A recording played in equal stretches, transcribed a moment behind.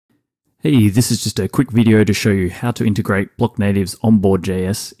Hey, this is just a quick video to show you how to integrate Blocknative's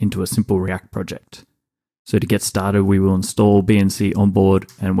Onboard.js into a simple React project. So to get started, we will install BNC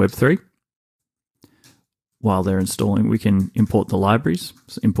Onboard and Web3. While they're installing, we can import the libraries.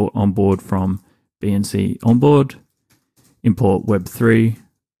 So import Onboard from BNC Onboard, import Web3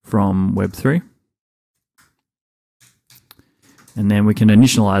 from Web3. And then we can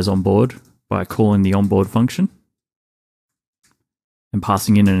initialize Onboard by calling the Onboard function and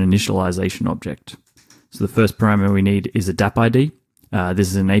passing in an initialization object. So the first parameter we need is a DAP ID. This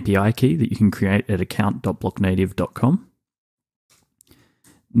is an API key that you can create at account.blocknative.com.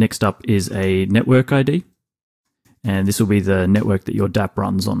 Next up is a network ID, and this will be the network that your DAP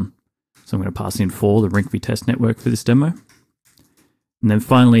runs on. So I'm going to pass in 4, the Rinkeby test network for this demo. And then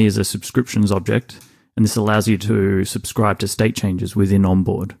finally is a subscriptions object, and this allows you to subscribe to state changes within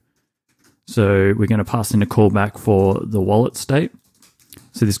Onboard. So we're going to pass in a callback for the wallet state.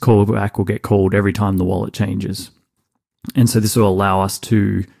 So this callback will get called every time the wallet changes. And so this will allow us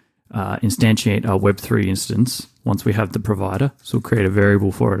to instantiate our Web3 instance once we have the provider. So we'll create a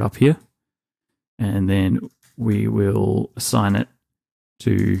variable for it up here. And then we will assign it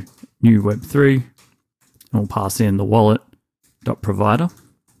to new Web3. And we'll pass in the wallet.provider.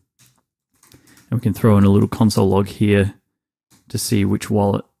 And we can throw in a little console log here to see which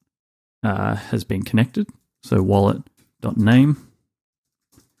wallet has been connected. So wallet.name.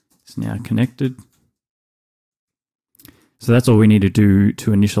 It's now connected. So that's all we need to do to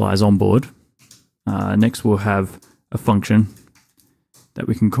initialize Onboard. Next, we'll have a function that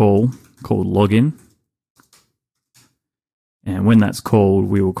we can call called login. And when that's called,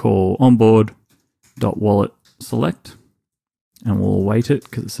 we will call onboard.walletSelect, and we'll await it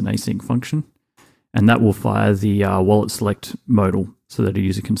because it's an async function. And that will fire the wallet select modal so that a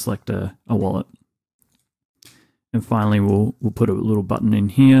user can select a wallet. And finally, we'll put a little button in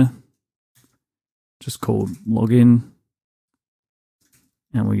here, just called login.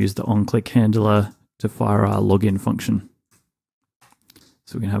 And we'll use the onClick handler to fire our login function.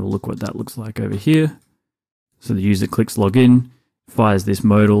 So we can have a look what that looks like over here. So the user clicks login, fires this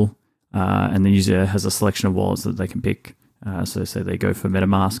modal, and the user has a selection of wallets that they can pick. So say they go for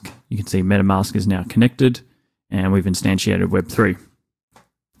MetaMask. You can see MetaMask is now connected, and we've instantiated Web3.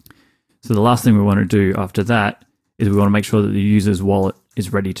 So the last thing we want to do after that is we want to make sure that the user's wallet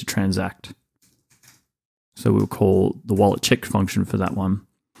is ready to transact. So we'll call the wallet check function for that one.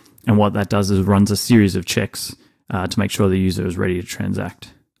 And what that does is runs a series of checks to make sure the user is ready to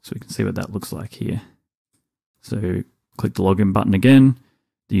transact. So we can see what that looks like here. So click the login button again.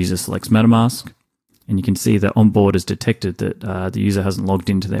 The user selects MetaMask. And you can see that Onboard has detected that the user hasn't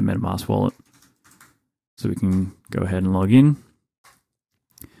logged into their MetaMask wallet. So we can go ahead and log in.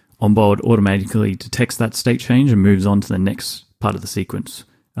 Onboard automatically detects that state change and moves on to the next part of the sequence,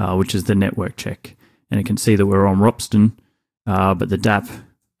 which is the network check. And it can see that we're on Ropsten, but the DAP,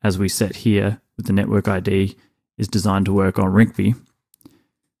 as we set here with the network ID, is designed to work on Rinkeby.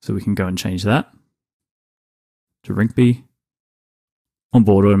 So we can go and change that to Rinkeby.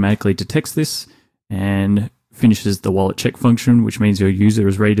 Onboard automatically detects this and finishes the wallet check function, which means your user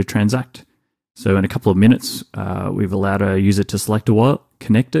is ready to transact. So in a couple of minutes, we've allowed a user to select a wallet,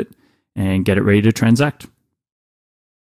 connect it, and get it ready to transact.